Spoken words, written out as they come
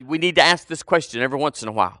we need to ask this question every once in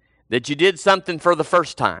a while, that you did something for the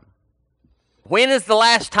first time. When is the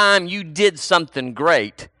last time you did something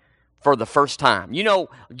great for the first time? You know,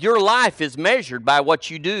 your life is measured by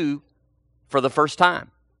what you do for the first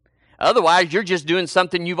time. Otherwise, you're just doing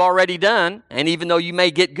something you've already done, and even though you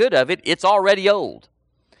may get good of it, it's already old.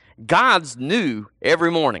 God's new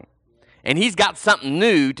every morning, and He's got something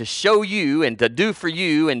new to show you and to do for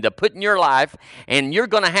you and to put in your life, and I'm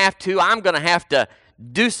going to have to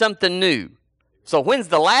do something new. So when's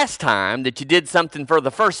the last time that you did something for the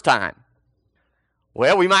first time?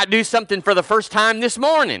 Well, we might do something for the first time this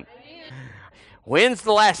morning. When's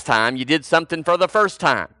the last time you did something for the first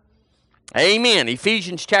time? Amen.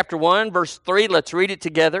 Ephesians chapter 1, verse 3. Let's read it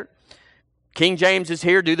together. King James is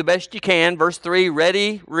here. Do the best you can. Verse 3,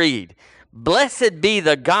 ready, read. Blessed be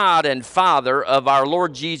the God and Father of our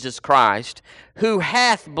Lord Jesus Christ, who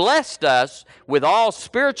hath blessed us with all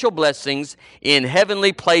spiritual blessings in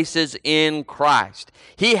heavenly places in Christ.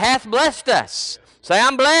 He hath blessed us. Say,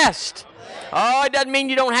 I'm blessed. Oh, it doesn't mean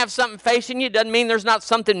you don't have something facing you. It doesn't mean there's not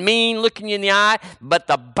something mean looking you in the eye. But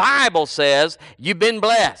the Bible says you've been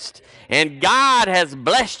blessed. And God has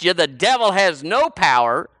blessed you. The devil has no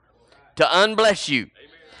power to unbless you.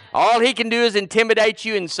 All he can do is intimidate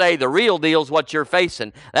you and say the real deal is what you're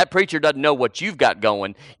facing. That preacher doesn't know what you've got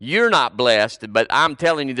going. You're not blessed, but I'm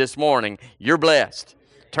telling you this morning, you're blessed.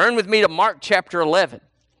 Turn with me to Mark chapter 11.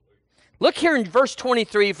 Look here in verse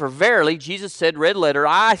 23, for verily, Jesus said, red letter,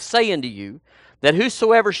 I say unto you, that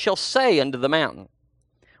whosoever shall say unto the mountain.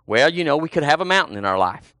 Well, you know, we could have a mountain in our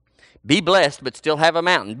life. Be blessed, but still have a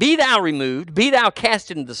mountain. Be thou removed, be thou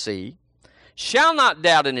cast into the sea, shall not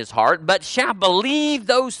doubt in his heart, but shall believe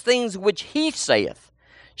those things which he saith,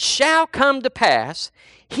 shall come to pass,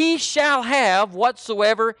 he shall have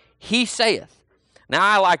whatsoever he saith. Now,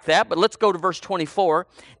 I like that, but let's go to verse 24.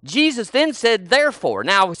 Jesus then said, therefore,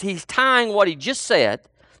 now he's tying what he just said,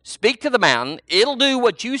 speak to the mountain, it'll do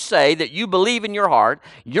what you say that you believe in your heart,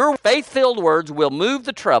 your faith-filled words will move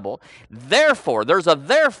the trouble. Therefore, there's a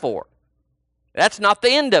therefore. That's not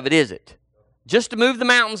the end of it, is it? Just to move the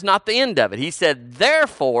mountain's not the end of it. He said,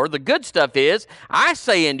 therefore, the good stuff is, I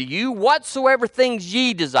say unto you, whatsoever things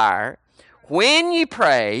ye desire, when ye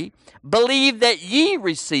pray, believe that ye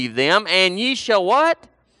receive them, and ye shall what?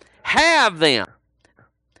 Have them.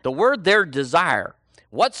 The word there, desire.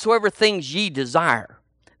 Whatsoever things ye desire.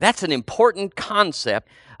 That's an important concept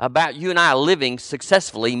about you and I living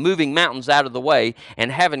successfully, moving mountains out of the way,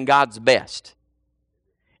 and having God's best.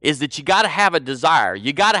 Is that you got to have a desire.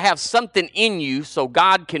 You got to have something in you so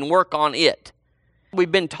God can work on it.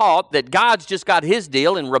 We've been taught that God's just got His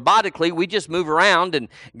deal, and robotically we just move around and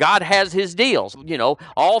God has His deals. You know,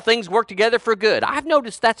 all things work together for good. I've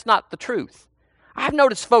noticed that's not the truth. I've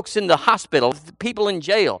noticed folks in the hospital, people in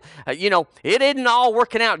jail, it isn't all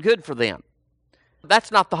working out good for them. That's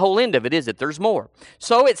not the whole end of it, is it? There's more.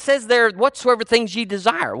 So it says there, whatsoever things ye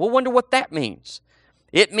desire. We'll wonder what that means.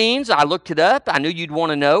 It means, I looked it up, I knew you'd want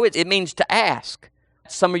to know, it means to ask.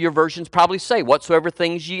 Some of your versions probably say, whatsoever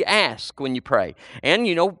things ye ask when you pray. And,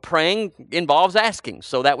 praying involves asking,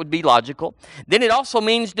 so that would be logical. Then it also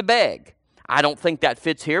means to beg. I don't think that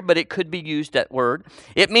fits here, but it could be used, that word.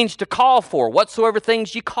 It means to call for, whatsoever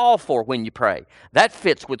things ye call for when you pray. That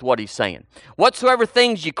fits with what he's saying. Whatsoever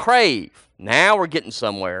things you crave. Now we're getting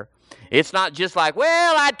somewhere. It's not just like,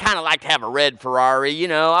 well, I'd kind of like to have a red Ferrari,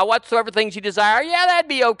 whatsoever things you desire, yeah, that'd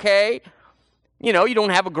be okay. You don't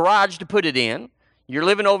have a garage to put it in. You're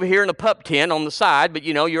living over here in a pup tent on the side, but,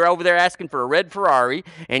 you're over there asking for a red Ferrari,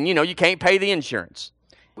 and, you can't pay the insurance.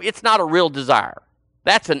 It's not a real desire.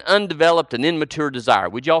 That's an undeveloped and immature desire.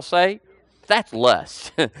 Would y'all say? That's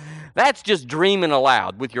lust. That's just dreaming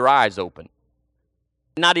aloud with your eyes open.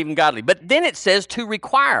 Not even godly. But then it says to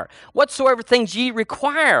require. Whatsoever things ye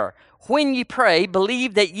require, when ye pray,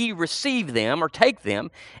 believe that ye receive them or take them,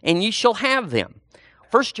 and ye shall have them.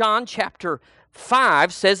 1 John chapter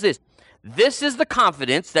 5 says this. This is the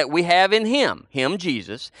confidence that we have in Him,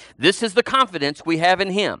 Jesus. This is the confidence we have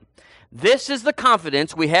in Him. This is the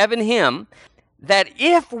confidence we have in Him, that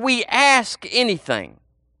if we ask anything,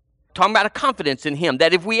 talking about a confidence in Him,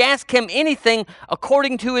 that if we ask Him anything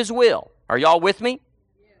according to His will. Are y'all with me?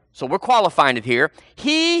 So we're qualifying it here.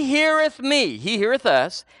 He heareth me, He heareth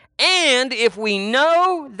us, and if we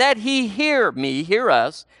know that He hear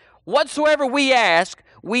us, whatsoever we ask,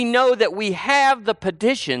 we know that we have the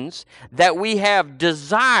petitions that we have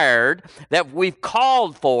desired, that we've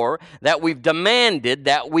called for, that we've demanded,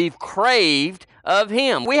 that we've craved of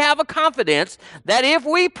Him. We have a confidence that if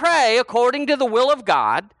we pray according to the will of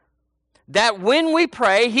God, that when we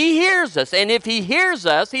pray, He hears us. And if He hears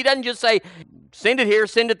us, He doesn't just say, send it here,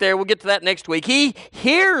 send it there. We'll get to that next week. He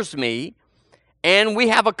hears me, and we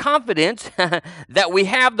have a confidence that we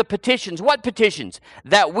have the petitions. What petitions?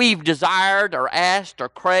 That we've desired or asked or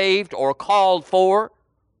craved or called for.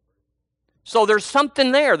 So there's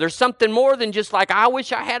something there. There's something more than just like, I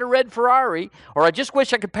wish I had a red Ferrari, or I just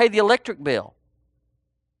wish I could pay the electric bill,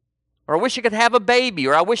 or I wish I could have a baby,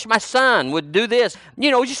 or I wish my son would do this.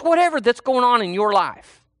 Just whatever that's going on in your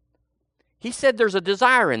life. He said there's a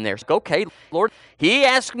desire in there. Okay, Lord, He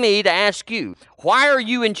asked me to ask you, why are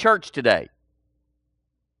you in church today?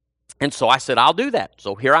 And so I said, I'll do that.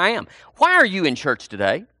 So here I am. Why are you in church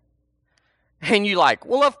today? And you're like,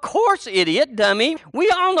 well, of course, idiot, dummy. We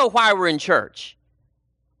all know why we're in church.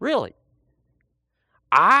 Really?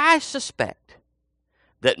 I suspect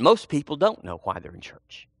that most people don't know why they're in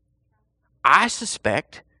church. I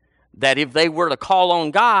suspect that if they were to call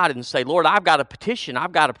on God and say, Lord, I've got a petition,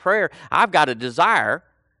 I've got a prayer, I've got a desire,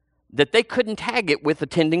 that they couldn't tag it with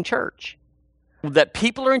attending church. That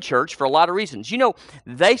people are in church for a lot of reasons.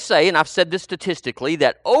 They say, and I've said this statistically,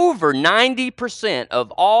 that over 90% of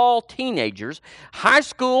all teenagers, high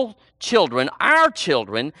school children, our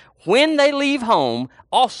children, when they leave home,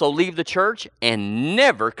 also leave the church and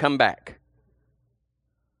never come back.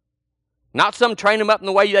 Not some train them up in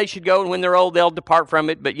the way they should go, and when they're old, they'll depart from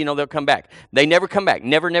it, but they'll come back. They never come back.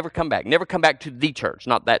 Never come back. Never come back to the church.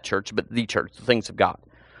 Not that church, but the church, the things of God.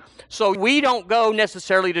 So we don't go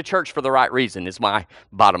necessarily to church for the right reason, is my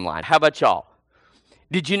bottom line. How about y'all?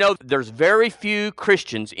 Did you know there's very few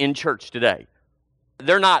Christians in church today?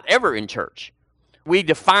 They're not ever in church. We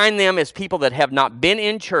define them as people that have not been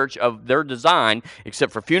in church of their design,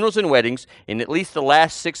 except for funerals and weddings, in at least the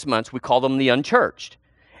last 6 months. We call them the unchurched.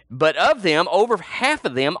 But of them, over half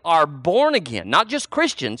of them are born again. Not just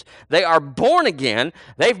Christians. They are born again.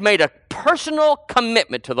 They've made a personal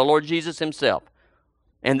commitment to the Lord Jesus Himself.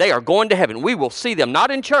 And they are going to heaven. We will see them,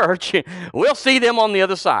 not in church. We'll see them on the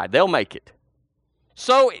other side. They'll make it.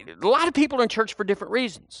 So a lot of people are in church for different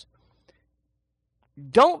reasons.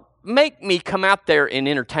 Don't make me come out there and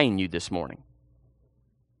entertain you this morning.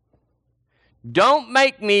 Don't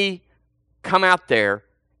make me come out there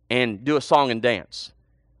and do a song and dance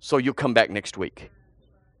so you'll come back next week.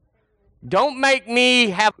 Don't make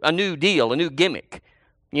me have a new deal, a new gimmick.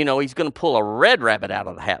 He's going to pull a red rabbit out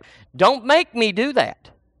of the hat. Don't make me do that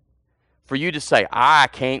for you to say, I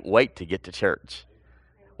can't wait to get to church.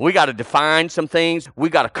 We got to define some things. We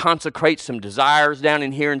got to consecrate some desires down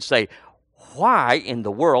in here and say, why in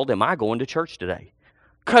the world am I going to church today?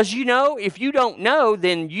 Because, if you don't know,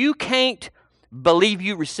 then you can't believe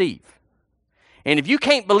you receive. And if you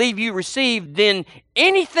can't believe you receive, then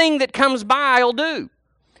anything that comes by will do.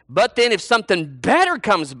 But then if something better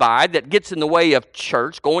comes by that gets in the way of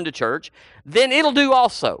church, going to church, then it'll do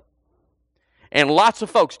also. And lots of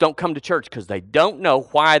folks don't come to church because they don't know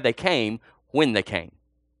why they came when they came.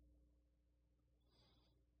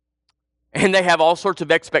 And they have all sorts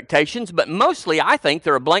of expectations, but mostly I think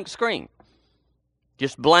they're a blank screen.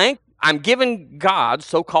 Just blank. I'm giving God,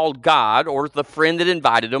 so-called God, or the friend that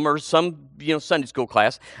invited them, or some Sunday school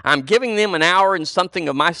class, I'm giving them an hour and something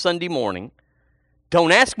of my Sunday morning.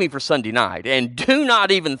 Don't ask me for Sunday night, and do not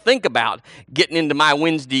even think about getting into my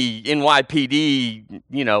Wednesday NYPD,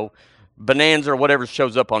 bonanza or whatever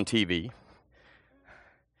shows up on TV.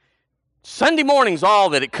 Sunday morning's all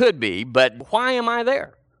that it could be, but why am I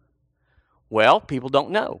there? Well, people don't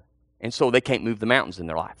know, and so they can't move the mountains in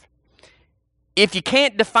their life. If you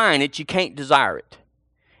can't define it, you can't desire it.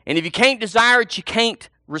 And if you can't desire it, you can't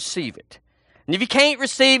receive it. And if you can't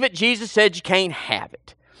receive it, Jesus said you can't have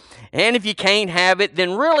it. And if you can't have it,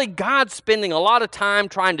 then really God's spending a lot of time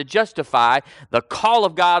trying to justify the call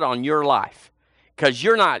of God on your life. Because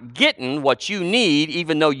you're not getting what you need,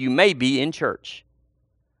 even though you may be in church.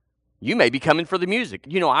 You may be coming for the music.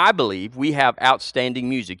 I believe we have outstanding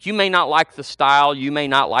music. You may not like the style. You may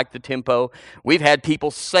not like the tempo. We've had people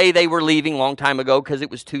say they were leaving a long time ago because it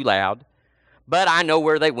was too loud. But I know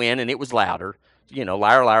where they went, and it was louder.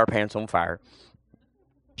 Liar, liar, pants on fire.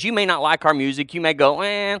 You may not like our music. You may go,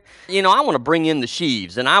 I want to bring in the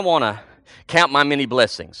sheaves, and I want to count my many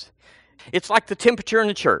blessings. It's like the temperature in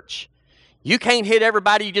the church. You can't hit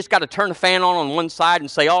everybody. You just got to turn the fan on one side and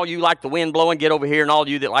say, all you like the wind blowing, get over here, and all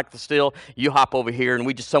you that like the still, you hop over here, and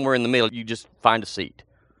we just somewhere in the middle, you just find a seat.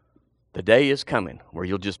 The day is coming where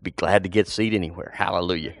you'll just be glad to get a seat anywhere.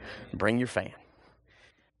 Hallelujah. Bring your fan.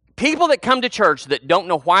 People that come to church that don't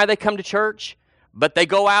know why they come to church, but they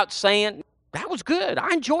go out saying, that was good.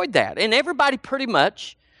 I enjoyed that. And everybody pretty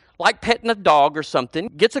much, like petting a dog or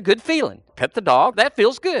something, gets a good feeling. Pet the dog, that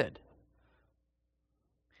feels good.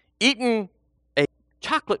 Eating a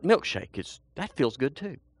chocolate milkshake, that feels good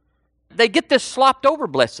too. They get this slopped over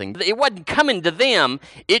blessing. It wasn't coming to them.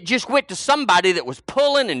 It just went to somebody that was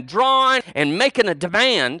pulling and drawing and making a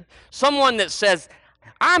demand. Someone that says,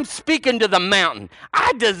 I'm speaking to the mountain.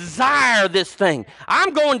 I desire this thing.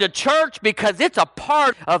 I'm going to church because it's a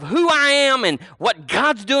part of who I am and what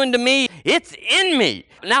God's doing to me. It's in me.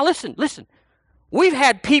 Now listen. We've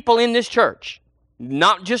had people in this church,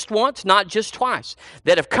 not just once, not just twice,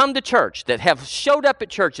 that have come to church, that have showed up at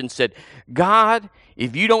church and said, God,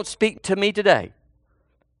 if you don't speak to me today,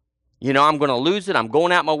 I'm going to lose it. I'm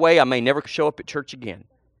going out my way. I may never show up at church again.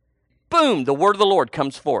 Boom, the word of the Lord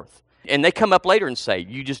comes forth. And they come up later and say,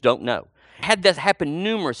 you just don't know. Had that happen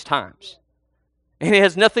numerous times. And it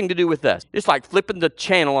has nothing to do with us. It's like flipping the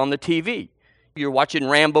channel on the TV. You're watching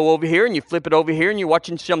Rambo over here, and you flip it over here, and you're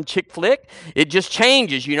watching some chick flick. It just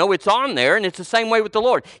changes, it's on there, and it's the same way with the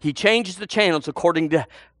Lord. He changes the channels according to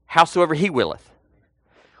howsoever He willeth.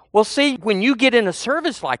 Well, see, when you get in a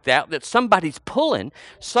service like that somebody's pulling,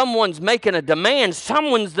 someone's making a demand,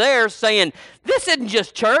 someone's there saying, this isn't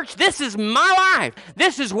just church, this is my life.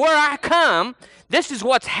 This is where I come. This is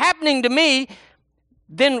what's happening to me.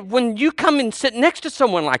 Then when you come and sit next to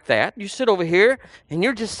someone like that, you sit over here, and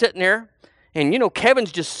you're just sitting there, and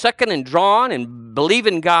Kevin's just sucking and drawing and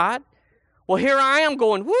believing God. Well, here I am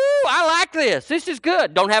going, woo, I like this. This is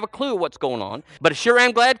good. Don't have a clue what's going on, but I sure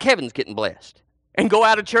am glad Kevin's getting blessed. And go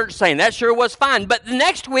out of church saying, that sure was fine. But the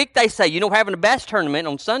next week they say, having a bass tournament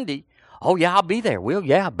on Sunday. Oh, yeah, I'll be there. Well,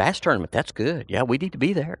 yeah, bass tournament, that's good. Yeah, we need to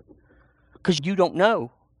be there. Because you don't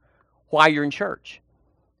know why you're in church.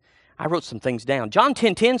 I wrote some things down. John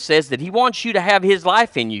 10:10 says that He wants you to have His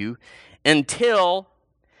life in you until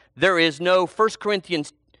there is no 1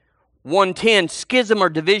 Corinthians 1:10 schism or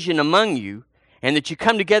division among you, and that you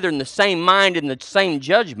come together in the same mind and the same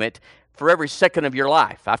judgment for every second of your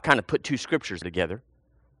life. I've kind of put two scriptures together.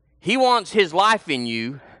 He wants His life in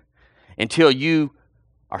you until you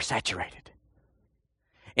are saturated.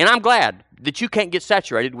 And I'm glad that you can't get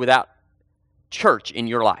saturated without church in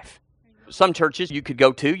your life. Some churches you could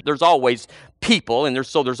go to, there's always people, and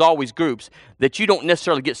there's always groups that you don't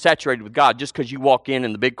necessarily get saturated with God just because you walk in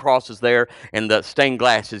and the big cross is there and the stained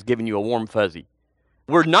glass is giving you a warm fuzzy.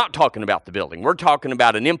 We're not talking about the building. We're talking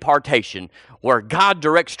about an impartation where God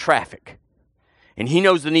directs traffic. And He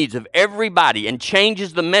knows the needs of everybody and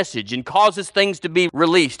changes the message and causes things to be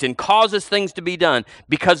released and causes things to be done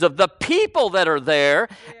because of the people that are there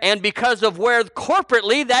and because of where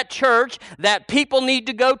corporately that church, that people need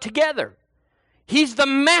to go together. He's the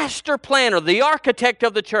master planner, the architect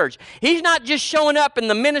of the church. He's not just showing up and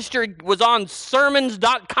the minister was on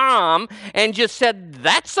sermons.com and just said,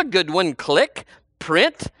 that's a good one, click,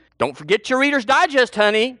 print. Don't forget your Reader's Digest,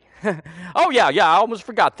 honey. Oh, yeah, I almost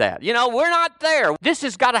forgot that. We're not there. This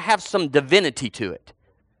has got to have some divinity to it.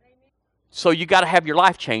 So you got to have your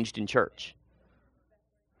life changed in church.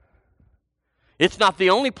 It's not the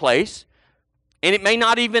only place, and it may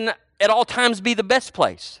not even at all times be the best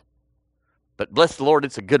place. But bless the Lord,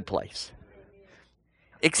 it's a good place.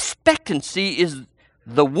 Expectancy is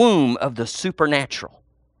the womb of the supernatural.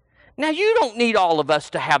 Now, you don't need all of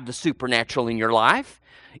us to have the supernatural in your life.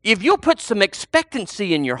 If you'll put some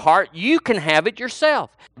expectancy in your heart, you can have it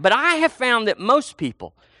yourself. But I have found that most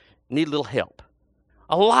people need a little help.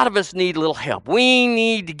 A lot of us need a little help. We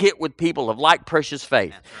need to get with people of like precious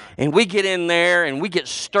faith. And we get in there and we get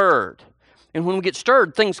stirred. And when we get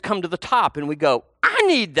stirred, things come to the top and we go, I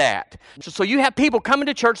need that. So you have people coming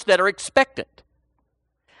to church that are expectant.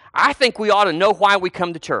 I think we ought to know why we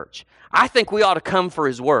come to church. I think we ought to come for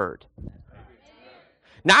His Word.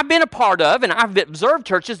 Now, I've been a part of, and I've observed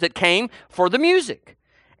churches that came for the music.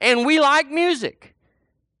 And we like music.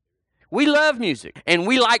 We love music. And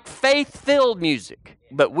we like faith-filled music.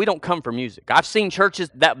 But we don't come for music. I've seen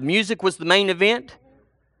churches that music was the main event.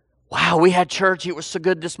 Wow, we had church. It was so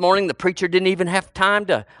good this morning. The preacher didn't even have time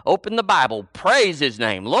to open the Bible. Praise His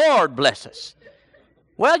name. Lord bless us.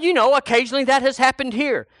 Well, occasionally that has happened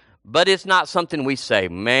here. But it's not something we say,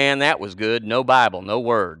 man, that was good. No Bible, no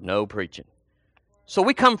Word, no preaching. So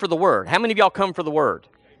we come for the Word. How many of y'all come for the Word?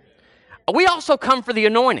 We also come for the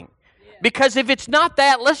anointing. Because if it's not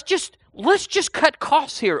that, let's just cut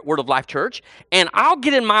costs here at Word of Life Church, and I'll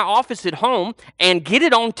get in my office at home and get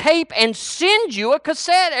it on tape and send you a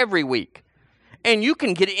cassette every week. And you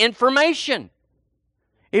can get information.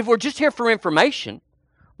 If we're just here for information,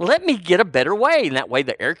 let me get a better way. And that way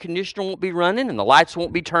the air conditioner won't be running and the lights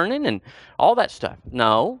won't be turning and all that stuff.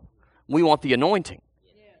 No, we want the anointing.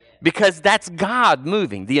 Because that's God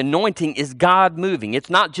moving. The anointing is God moving.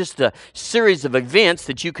 It's not just a series of events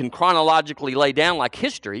that you can chronologically lay down like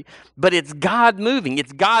history, but it's God moving.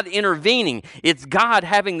 It's God intervening. It's God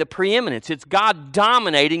having the preeminence. It's God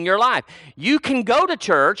dominating your life. You can go to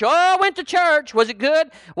church. Oh, I went to church. Was it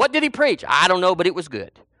good? What did he preach? I don't know, but it was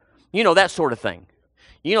good. You know, that sort of thing.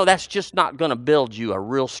 You know, that's just not going to build you a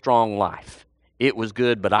real strong life. It was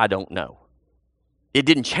good, but I don't know. It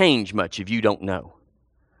didn't change much if you don't know.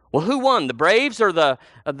 Well, who won, the Braves or the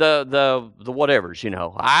whatevers, you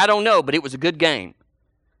know? I don't know, but it was a good game.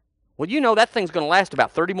 Well, you know that thing's going to last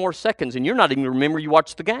about 30 more seconds, and you're not even going to remember you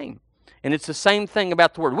watched the game. And it's the same thing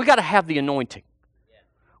about the Word. We got to have the anointing.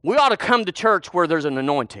 We ought to come to church where there's an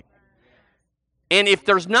anointing. And if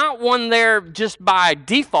there's not one there just by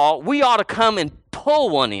default, we ought to come and pull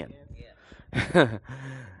one in.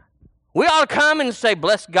 We ought to come and say,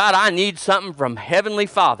 bless God, I need something from Heavenly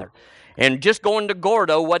Father. And just going to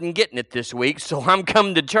Gordo wasn't getting it this week, so I'm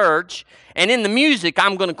coming to church. And in the music,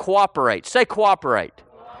 I'm going to cooperate. Say cooperate.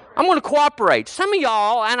 I'm going to cooperate. Some of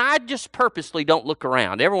y'all, and I just purposely don't look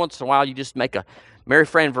around. Every once in a while, you just make a... Mary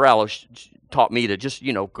Fran Varello taught me to just,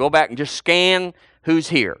 go back and just scan who's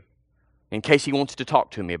here in case he wants to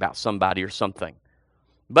talk to me about somebody or something.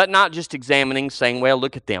 But not just examining, saying, well,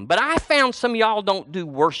 look at them. But I found some of y'all don't do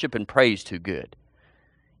worship and praise too good.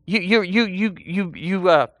 Your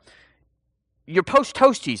post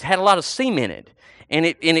toasties had a lot of seam in it, and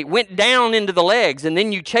it went down into the legs, and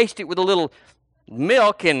then you chased it with a little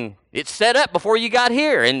milk, and it set up before you got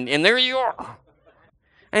here, and there you are.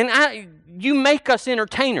 And you make us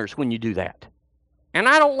entertainers when you do that. And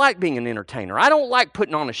I don't like being an entertainer. I don't like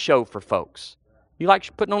putting on a show for folks. You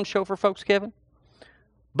like putting on a show for folks, Kevin?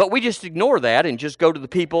 But we just ignore that and just go to the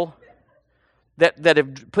people that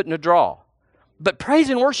have put in a draw. But praise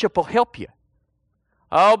and worship will help you.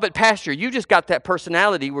 Oh, but Pastor, you just got that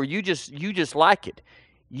personality where you just like it.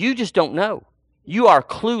 You just don't know. You are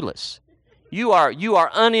clueless. You are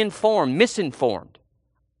uninformed, misinformed.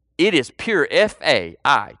 It is pure faith.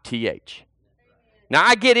 Now,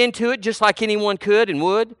 I get into it just like anyone could and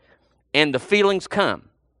would, and the feelings come.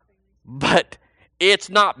 But it's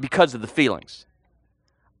not because of the feelings.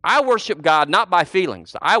 I worship God not by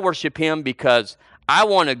feelings. I worship Him because I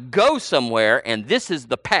want to go somewhere, and this is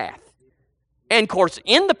the path. And, of course,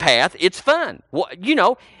 in the path, it's fun. Well,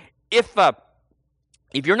 if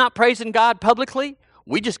you're not praising God publicly,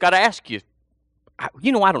 we just got to ask you. I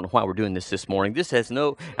don't know why we're doing this morning.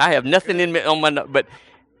 I have nothing in me on my note, but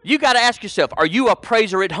you got to ask yourself, are you a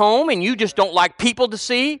praiser at home and you just don't like people to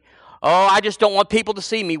see? Oh, I just don't want people to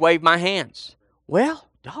see me wave my hands. Well,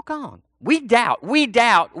 doggone. We doubt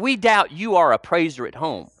you are a praiser at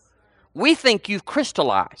home. We think you've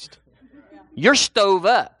crystallized. You're stove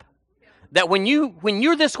up. That when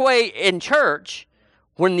you're this way in church,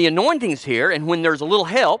 when the anointing's here and when there's a little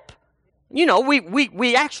help,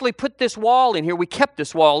 we actually put this wall in here. We kept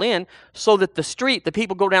this wall in so that the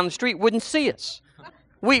people go down the street wouldn't see us.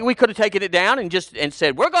 We could have taken it down and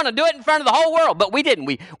said, we're going to do it in front of the whole world, but we didn't.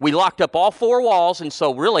 We locked up all four walls, and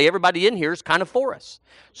so really everybody in here is kind of for us.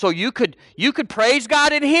 So you could praise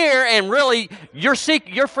God in here, and really your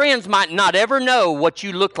friends might not ever know what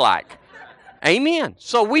you look like. Amen.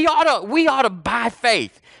 So we ought to by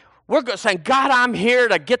faith. We're saying, God, I'm here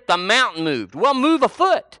to get the mountain moved. Well, move a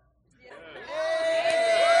foot.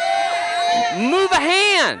 Move a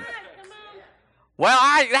hand. Well,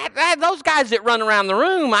 those guys that run around the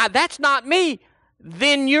room, that's not me.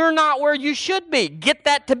 Then you're not where you should be. Get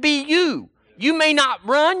that to be you. You may not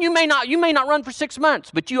run. You may not run for 6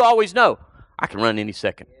 months, but you always know, I can run any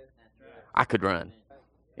second. I could run.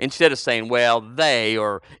 Instead of saying, well, they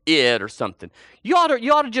or it or something. You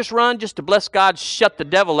ought to just run just to bless God, shut the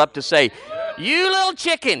devil up to say, you little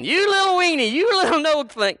chicken, you little weenie, you little no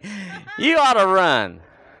thing. You ought to run.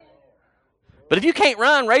 But if you can't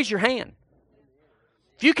run, raise your hand.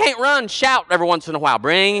 If you can't run, shout every once in a while.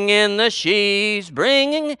 Bringing in the sheaves,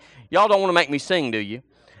 bringing. Y'all don't want to make me sing, do you?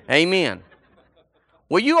 Amen.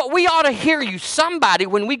 Well, we ought to hear you. Somebody,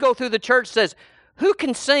 when we go through the church, says, who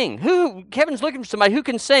can sing? Kevin's looking for somebody who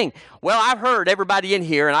can sing. Well, I've heard everybody in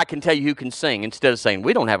here, and I can tell you who can sing, instead of saying,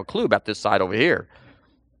 we don't have a clue about this side over here.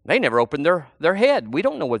 They never opened their head. We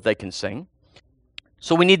don't know what they can sing.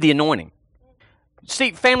 So we need the anointing.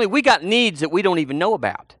 See, family, we got needs that we don't even know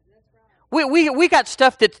about. We got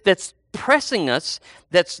stuff that's pressing us,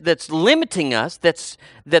 that's limiting us, that's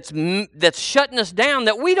shutting us down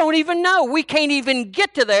that we don't even know. We can't even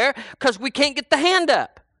get to there because we can't get the hand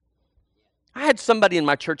up. I had somebody in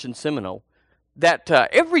my church in Seminole that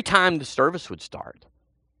every time the service would start,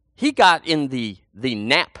 he got in the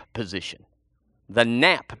nap position. the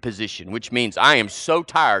nap position, which means I am so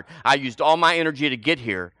tired. I used all my energy to get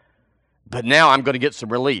here, but now I'm going to get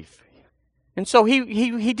some relief. And so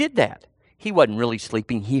he did that. He wasn't really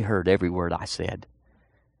sleeping. He heard every word I said.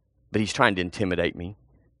 But he's trying to intimidate me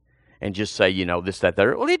and just say, this, that,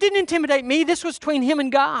 that. Well, he didn't intimidate me. This was between him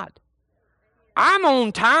and God. I'm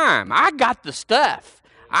on time. I got the stuff.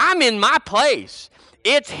 I'm in my place.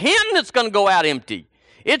 It's him that's going to go out empty.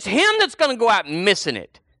 It's him that's going to go out missing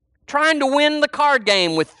it. Trying to win the card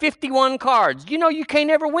game with 51 cards. You can't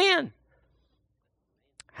ever win.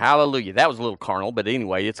 Hallelujah. That was a little carnal, but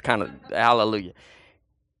anyway, it's kind of hallelujah.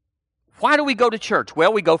 Why do we go to church?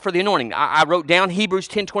 Well, we go for the anointing. I wrote down Hebrews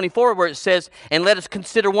 10:24 where it says, and let us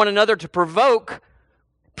consider one another to provoke,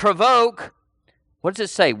 what does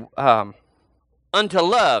it say? Unto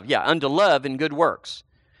love. Yeah, unto love and good works.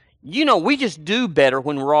 We just do better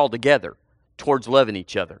when we're all together towards loving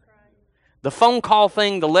each other. The phone call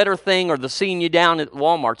thing, the letter thing, or the seeing you down at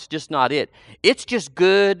Walmart's just not it. It's just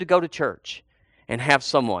good to go to church and have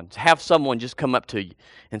someone just come up to you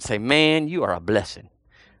and say, man, you are a blessing.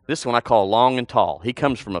 This one I call Long and Tall. He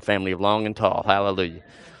comes from a family of Long and Tall. Hallelujah.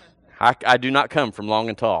 I do not come from Long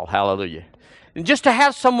and Tall. Hallelujah. And just to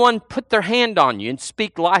have someone put their hand on you and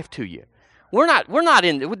speak life to you. We're not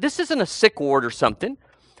in, this isn't a sick ward or something,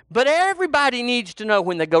 but everybody needs to know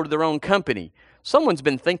when they go to their own company, someone's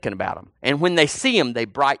been thinking about them. And when they see them, they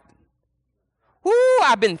brighten. Woo,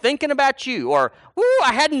 I've been thinking about you. Or, woo,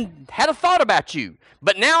 I hadn't had a thought about you.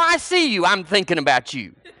 But now I see you, I'm thinking about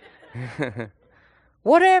you.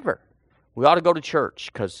 Whatever. We ought to go to church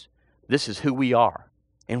because this is who we are.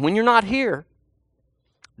 And when you're not here,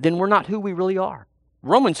 then we're not who we really are.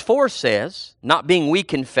 Romans 4 says, not being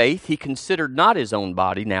weak in faith, he considered not his own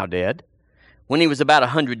body now dead, when he was about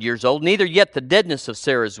 100 years old, neither yet the deadness of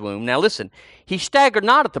Sarah's womb. Now listen, he staggered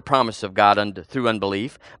not at the promise of God through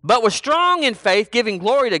unbelief, but was strong in faith, giving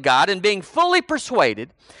glory to God, and being fully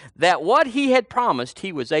persuaded that what he had promised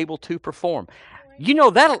he was able to perform.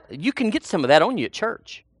 You can get some of that on you at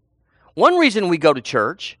church. One reason we go to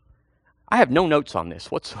church, I have no notes on this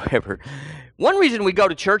whatsoever. One reason we go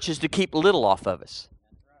to church is to keep little off of us.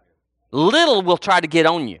 Little will try to get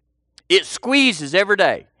on you. It squeezes every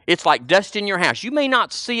day. It's like dust in your house. You may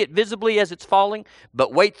not see it visibly as it's falling,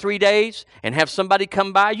 but wait 3 days and have somebody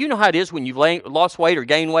come by. You know how it is when you've lost weight or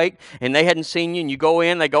gained weight and they hadn't seen you and you go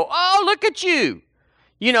in, they go, oh, look at you.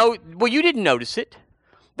 Well, you didn't notice it.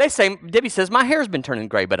 Debbie says, my hair's been turning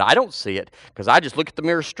gray, but I don't see it because I just look at the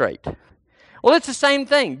mirror straight. Well, it's the same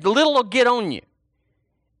thing. The little will get on you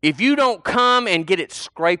if you don't come and get it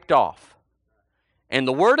scraped off. And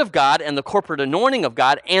the Word of God and the corporate anointing of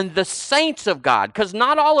God and the saints of God, because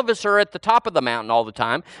not all of us are at the top of the mountain all the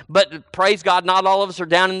time, but praise God, not all of us are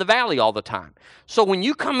down in the valley all the time. So when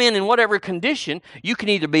you come in whatever condition, you can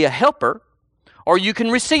either be a helper or you can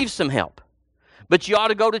receive some help. But you ought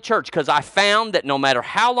to go to church, because I found that no matter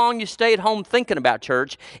how long you stay at home thinking about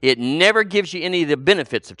church, it never gives you any of the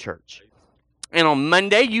benefits of church. And on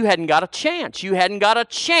Monday, you hadn't got a chance. You hadn't got a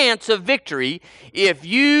chance of victory if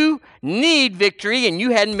you need victory and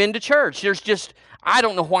you hadn't been to church. I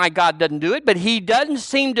don't know why God doesn't do it, but he doesn't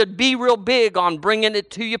seem to be real big on bringing it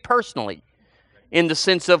to you personally in the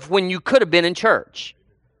sense of when you could have been in church.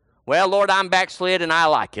 Well, Lord, I'm backslid and I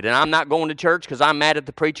like it, and I'm not going to church because I'm mad at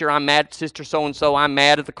the preacher, I'm mad at Sister so-and-so, I'm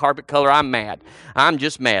mad at the carpet color, I'm mad. I'm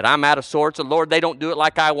just mad. I'm out of sorts, and Lord, they don't do it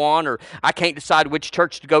like I want, or I can't decide which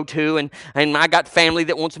church to go to, and I got family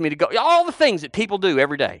that wants me to go. All the things that people do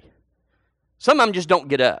every day. Some of them just don't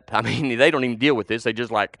get up. I mean, they don't even deal with this. They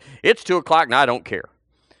just like, it's 2 o'clock and I don't care.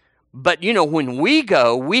 But, when we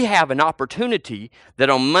go, we have an opportunity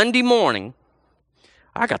that on Monday morning,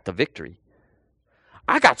 I got the victory.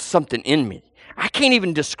 I got something in me. I can't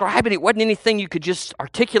even describe it. It wasn't anything you could just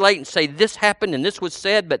articulate and say this happened and this was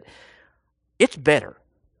said, but it's better.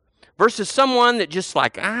 Versus someone that just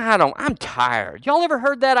like, I'm tired. Y'all ever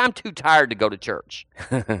heard that? I'm too tired to go to church.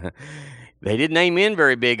 They didn't amen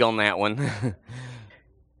very big on that one.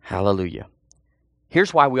 Hallelujah.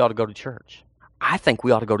 Here's why we ought to go to church. I think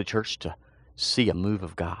we ought to go to church to see a move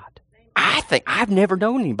of God. I've never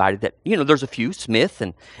known anybody that, there's a few, Smith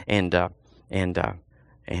and the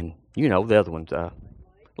other ones,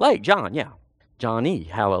 Lake, John, yeah. John E.,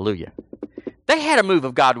 hallelujah. They had a move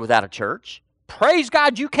of God without a church. Praise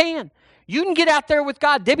God, you can. You can get out there with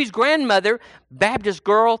God. Debbie's grandmother, Baptist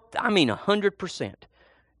girl, 100%.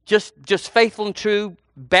 Just faithful and true,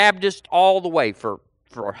 Baptist all the way for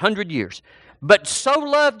 100 years. But so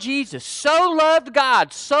loved Jesus, so loved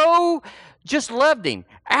God, so just loved him.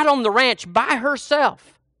 Out on the ranch by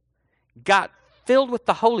herself. Got filled with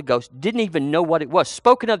the Holy Ghost, didn't even know what it was,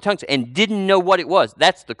 spoke in other tongues and didn't know what it was.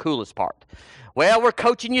 That's the coolest part. Well, we're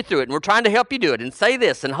coaching you through it, and we're trying to help you do it, and say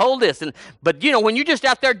this, and hold this. But, when you're just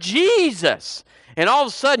out there, Jesus, and all of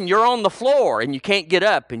a sudden you're on the floor, and you can't get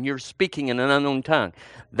up, and you're speaking in an unknown tongue,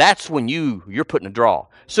 that's when you're putting a draw.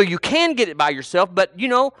 So you can get it by yourself, but,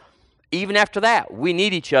 even after that, we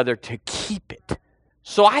need each other to keep it.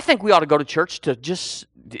 So I think we ought to go to church to just,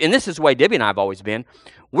 and this is the way Debbie and I have always been,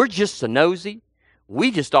 we're just so nosy.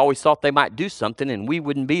 We just always thought they might do something, and we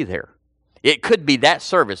wouldn't be there. It could be that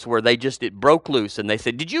service where it broke loose and they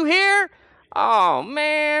said, did you hear? Oh,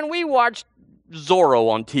 man, we watched Zorro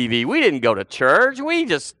on TV. We didn't go to church. We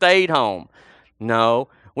just stayed home. No,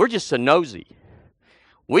 we're just so nosy.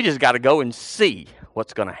 We just got to go and see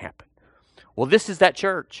what's going to happen. Well, this is that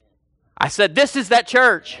church. I said, this is that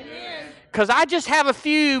church. Because I just have a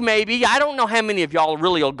few maybe. I don't know how many of y'all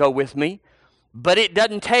really will go with me. But it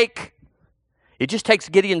just takes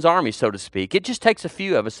Gideon's army, so to speak. It just takes a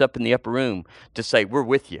few of us up in the upper room to say, we're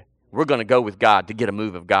with you. We're going to go with God to get a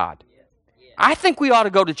move of God. I think we ought to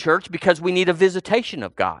go to church because we need a visitation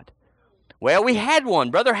of God. Well, we had one.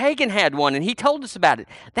 Brother Hagin had one, and he told us about it.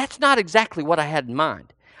 That's not exactly what I had in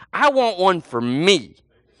mind. I want one for me.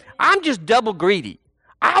 I'm just double greedy.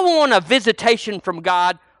 I want a visitation from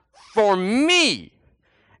God for me.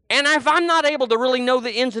 And if I'm not able to really know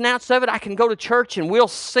the ins and outs of it, I can go to church and we'll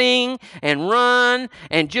sing and run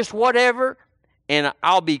and just whatever, and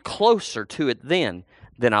I'll be closer to it then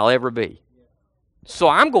than I'll ever be. So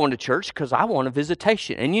I'm going to church because I want a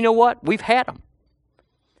visitation. And you know what? We've had them.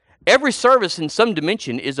 Every service in some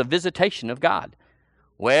dimension is a visitation of God.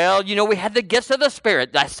 Well, we had the gifts of the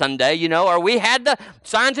Spirit that Sunday, or we had the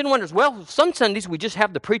signs and wonders. Well, some Sundays we just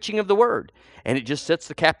have the preaching of the Word, and it just sets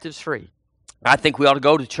the captives free. I think we ought to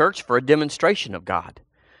go to church for a demonstration of God.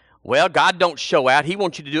 Well, God don't show out. He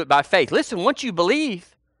wants you to do it by faith. Listen, once you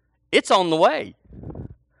believe, it's on the way.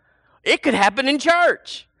 It could happen in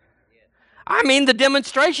church. I mean, the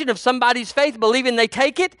demonstration of somebody's faith, believing they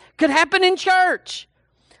take it, could happen in church.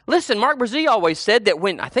 Listen, Mark Brzee always said that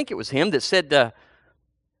I think it was him that said,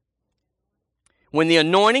 when the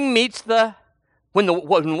anointing meets when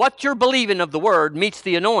what you're believing of the Word meets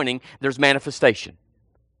the anointing, there's manifestation.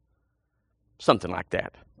 Something like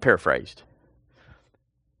that, paraphrased.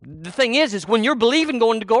 The thing is when you're believing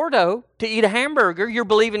going to Gordo to eat a hamburger, you're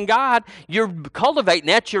believing God, you're cultivating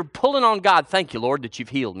that, you're pulling on God. Thank you, Lord, that you've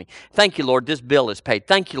healed me. Thank you, Lord, this bill is paid.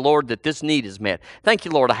 Thank you, Lord, that this need is met. Thank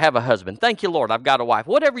you, Lord, I have a husband. Thank you, Lord, I've got a wife.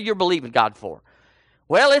 Whatever you're believing God for.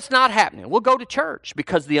 Well, it's not happening. We'll go to church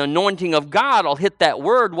because the anointing of God will hit that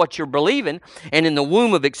word, what you're believing, and in the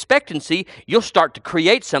womb of expectancy, you'll start to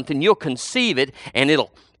create something, you'll conceive it, and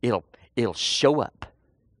it'll show up.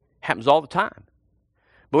 Happens all the time.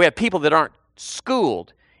 But we have people that aren't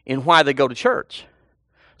schooled in why they go to church.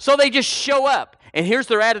 So they just show up, and here's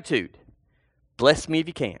their attitude. Bless me if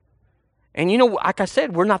you can. And like I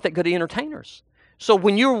said, we're not that good at entertainers. So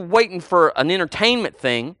when you're waiting for an entertainment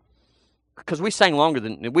thing, because we sang longer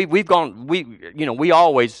than, we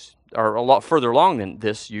always are a lot further along than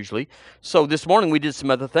this usually. So this morning we did some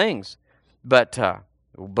other things. But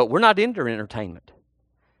we're not into entertainment.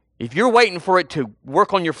 If you're waiting for it to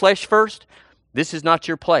work on your flesh first, this is not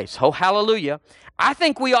your place. Oh, hallelujah. I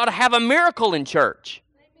think we ought to have a miracle in church.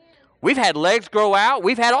 We've had legs grow out.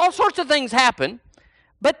 We've had all sorts of things happen.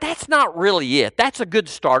 But that's not really it. That's a good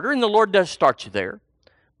starter, and the Lord does start you there.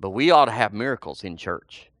 But we ought to have miracles in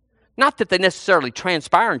church. Not that they necessarily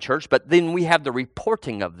transpire in church, but then we have the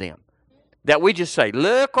reporting of them. That we just say,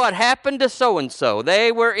 look what happened to so-and-so.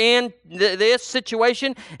 They were in this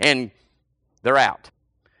situation, and they're out.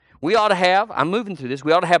 We ought to have, I'm moving through this,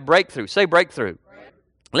 we ought to have breakthrough. Say breakthrough.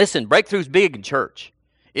 Listen, breakthrough's big in church.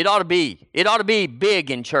 It ought to be big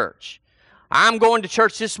in church. I'm going to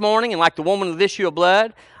church this morning, and like the woman with the issue of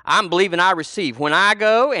blood, I'm believing I receive. When I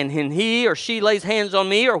go, and when he or she lays hands on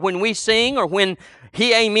me, or when we sing, or when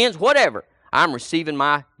he amens, whatever, I'm receiving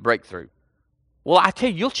my breakthrough. Well, I tell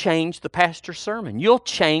you, you'll change the pastor's sermon. You'll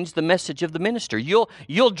change the message of the minister.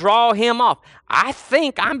 You'll draw him off. I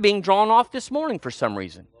think I'm being drawn off this morning for some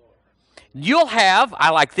reason. You'll have, I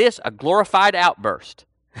like this, a glorified outburst.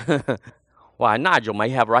 Why, Nigel may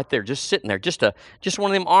have right there, just sitting there, just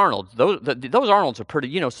one of them Arnolds. Those Arnolds are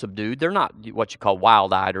pretty, subdued. They're not what you call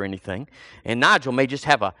wild-eyed or anything. And Nigel may just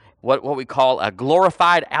have what we call a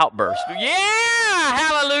glorified outburst. Yeah,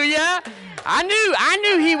 hallelujah. I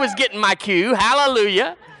knew he was getting my cue.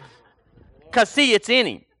 Hallelujah. Because, see, it's in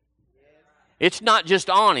him. It's not just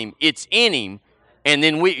on him. It's in him. And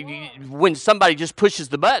then when somebody just pushes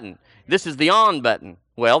the button, this is the on button,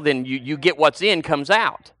 well, then you get what's in comes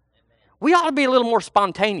out. We ought to be a little more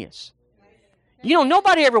spontaneous.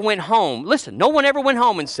 Nobody ever went home. Listen, no one ever went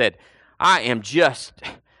home and said, I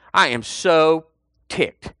I am so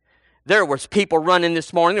ticked. There was people running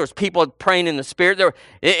this morning. There was people praying in the Spirit.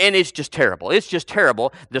 And it's just terrible. It's just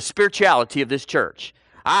terrible, the spirituality of this church.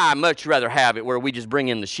 I much rather have it where we just bring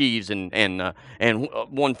in the sheaves and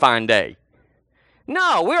one fine day.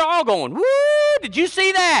 No, we're all going, woo, did you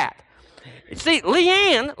see that? See,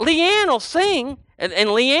 Leanne will sing, and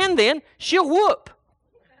Leanne then, she'll whoop.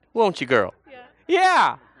 Won't you, girl?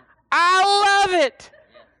 Yeah. I love it.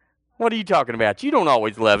 What are you talking about? You don't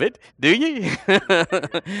always love it, do you?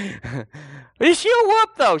 She'll whoop,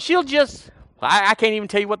 though. She'll just, I can't even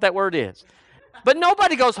tell you what that word is. But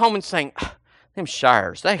nobody goes home and saying, them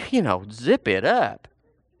Shires, they, zip it up.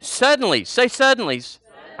 Suddenly, say suddenlies.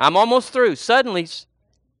 I'm almost through. Suddenlies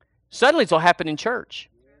will happen in church.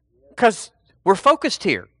 Because we're focused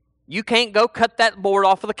here. You can't go cut that board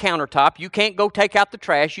off of the countertop. You can't go take out the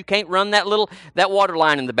trash. You can't run that water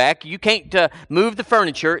line in the back. You can't move the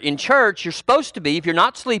furniture. In church, you're supposed to be, if you're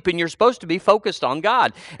not sleeping, you're supposed to be focused on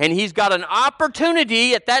God. And He's got an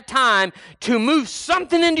opportunity at that time to move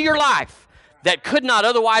something into your life that could not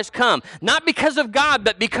otherwise come. Not because of God,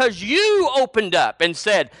 but because you opened up and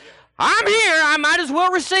said, I'm here, I might as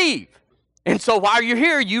well receive. And so while you're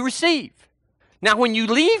here, you receive. Now, when you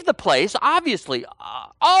leave the place, obviously,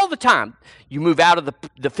 all the time, you move out of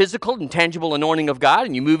the physical and tangible anointing of God,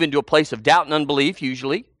 and you move into a place of doubt and unbelief,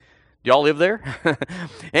 usually. Do y'all live there?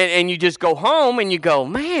 and you just go home, and you go,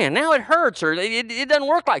 man, now it hurts, or it doesn't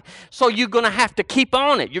work like. So you're going to have to keep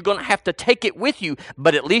on it. You're going to have to take it with you,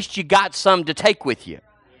 but at least you got some to take with you.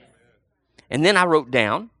 And then I wrote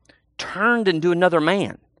down, turned into another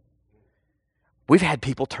man. We've had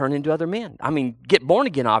people turn into other men. I mean, get born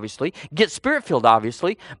again, obviously. Get Spirit-filled,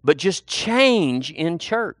 obviously. But just change in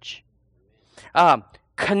church.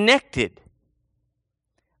 Connected.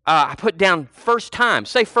 I put down first time.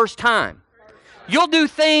 Say first time. You'll do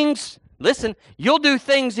things, listen, you'll do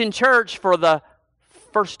things in church for the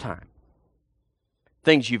first time.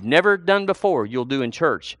 Things you've never done before, you'll do in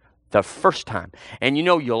church the first time. And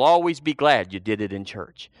you'll always be glad you did it in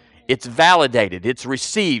church. It's validated. It's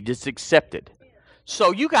received. It's accepted.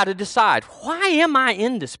 So you got to decide, why am I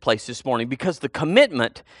in this place this morning? Because the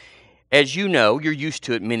commitment, as you know, you're used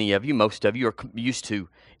to it, many of you, most of you are used to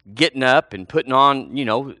getting up and putting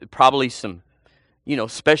on, probably some,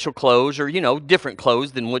 special clothes or, different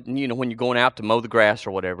clothes than what, when you're going out to mow the grass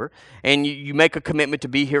or whatever. And you make a commitment to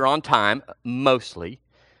be here on time, mostly.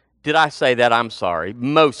 Did I say that? I'm sorry.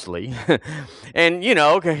 Mostly. And,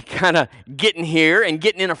 kind of getting here and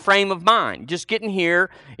getting in a frame of mind. Just getting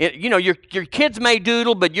here. Your kids may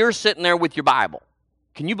doodle, but you're sitting there with your Bible.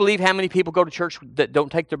 Can you believe how many people go to church that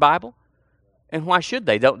don't take their Bible? And why should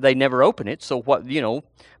they? They never open it. So what,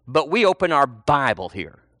 but we open our Bible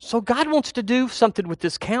here. So God wants to do something with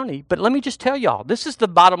this county. But let me just tell y'all, this is the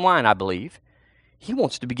bottom line, I believe. He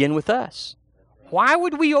wants to begin with us. Why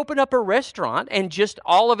would we open up a restaurant and just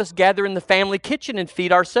all of us gather in the family kitchen and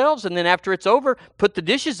feed ourselves, and then after it's over, put the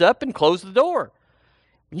dishes up and close the door?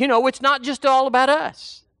 It's not just all about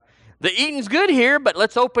us. The eating's good here, but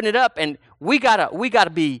let's open it up, and we gotta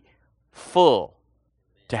be full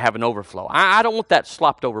to have an overflow. I don't want that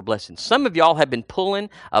slopped over blessing. Some of y'all have been pulling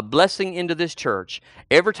a blessing into this church.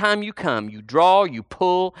 Every time you come, you draw, you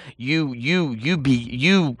pull, you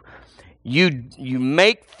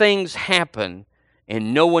make things happen.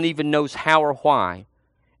 And no one even knows how or why.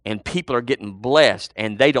 And people are getting blessed,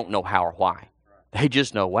 and they don't know how or why. They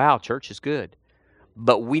just know, wow, church is good.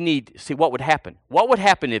 But we need, see, what would happen? What would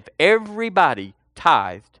happen if everybody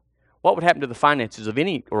tithed? What would happen to the finances of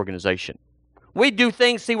any organization? We do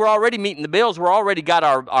things, see, we're already meeting the bills. We're already got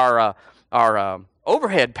our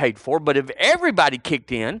overhead paid for. But if everybody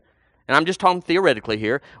kicked in, and I'm just talking theoretically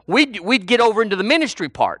here, we'd get over into the ministry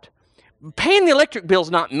part. Paying the electric bill is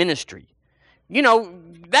not ministry.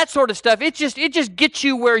 That sort of stuff, it just gets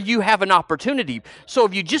you where you have an opportunity. So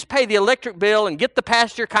if you just pay the electric bill and get the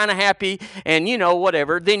pastor kind of happy and,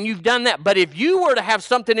 whatever, then you've done that. But if you were to have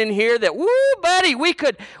something in here that, woo, buddy, we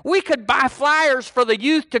could buy flyers for the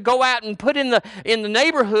youth to go out and put in the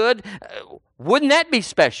neighborhood, wouldn't that be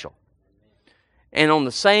special? And on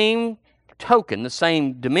the same token, the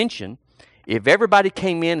same dimension, if everybody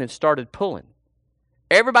came in and started pulling,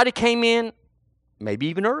 everybody came in, maybe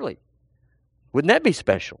even early, wouldn't that be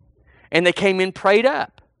special? And they came in prayed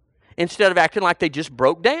up instead of acting like they just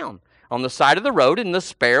broke down on the side of the road and the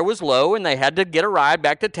spare was low and they had to get a ride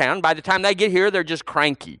back to town. By the time they get here, they're just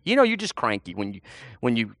cranky. You're just cranky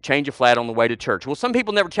when you change a flat on the way to church. Well, some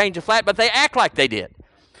people never change a flat, but they act like they did.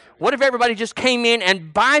 What if everybody just came in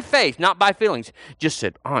and by faith, not by feelings, just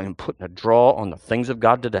said, I am putting a draw on the things of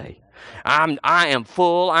God today. I am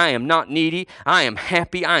full. I am not needy. I am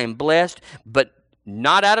happy. I am blessed. But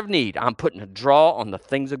not out of need. I'm putting a draw on the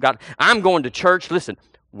things of God. I'm going to church, listen,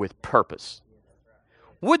 with purpose.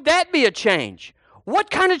 Would that be a change?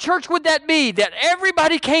 What kind of church would that be? That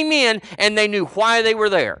everybody came in and they knew why they were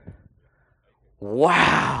there.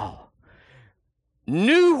 Wow.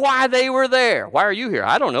 Knew why they were there. Why are you here?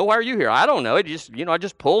 I don't know. Why are you here? I don't know. It just, I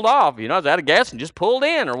just pulled off. I was out of gas and just pulled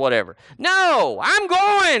in or whatever. No, I'm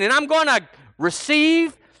going and I'm going to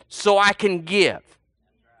receive so I can give.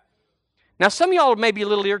 Now, some of y'all may be a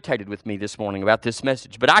little irritated with me this morning about this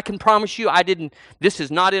message, but I can promise you this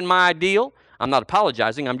is not in my ideal. I'm not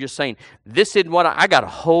apologizing. I'm just saying this isn't what I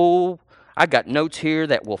got notes here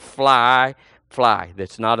that will fly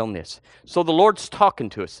that's not on this. So the Lord's talking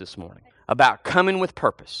to us this morning about coming with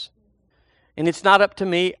purpose. And it's not up to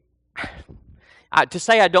me. To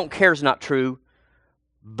say I don't care is not true,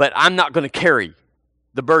 but I'm not going to carry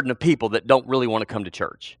the burden of people that don't really want to come to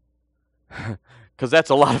church. Because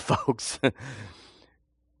that's a lot of folks.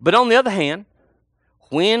 But on the other hand,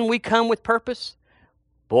 when we come with purpose,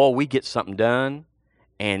 boy, we get something done.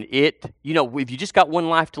 And if you just got one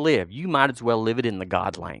life to live, you might as well live it in the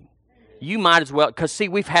God lane. You might as well, because see,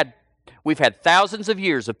 we've had thousands of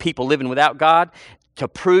years of people living without God to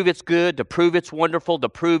prove it's good, to prove it's wonderful, to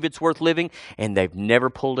prove it's worth living, and they've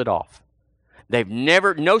never pulled it off.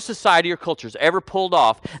 No society or culture's ever pulled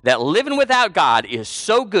off that living without God is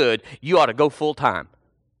so good, you ought to go full time.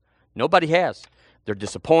 Nobody has. They're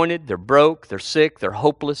disappointed, they're broke, they're sick, they're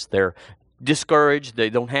hopeless, they're discouraged, they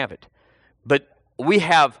don't have it. But we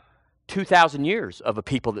have 2,000 years of a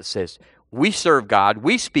people that says, we serve God,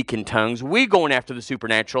 we speak in tongues, we going after the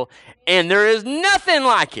supernatural, and there is nothing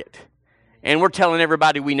like it. And we're telling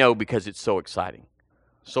everybody we know because it's so exciting.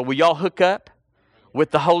 So will y'all hook up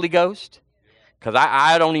with the Holy Ghost? Because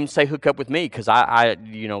I don't even say hook up with me, because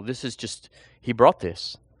this is just, He brought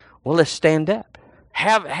this. Well, let's stand up.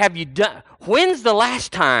 Have you done, when's the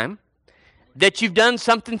last time that you've done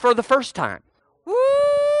something for the first time?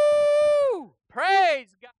 Woo! Praise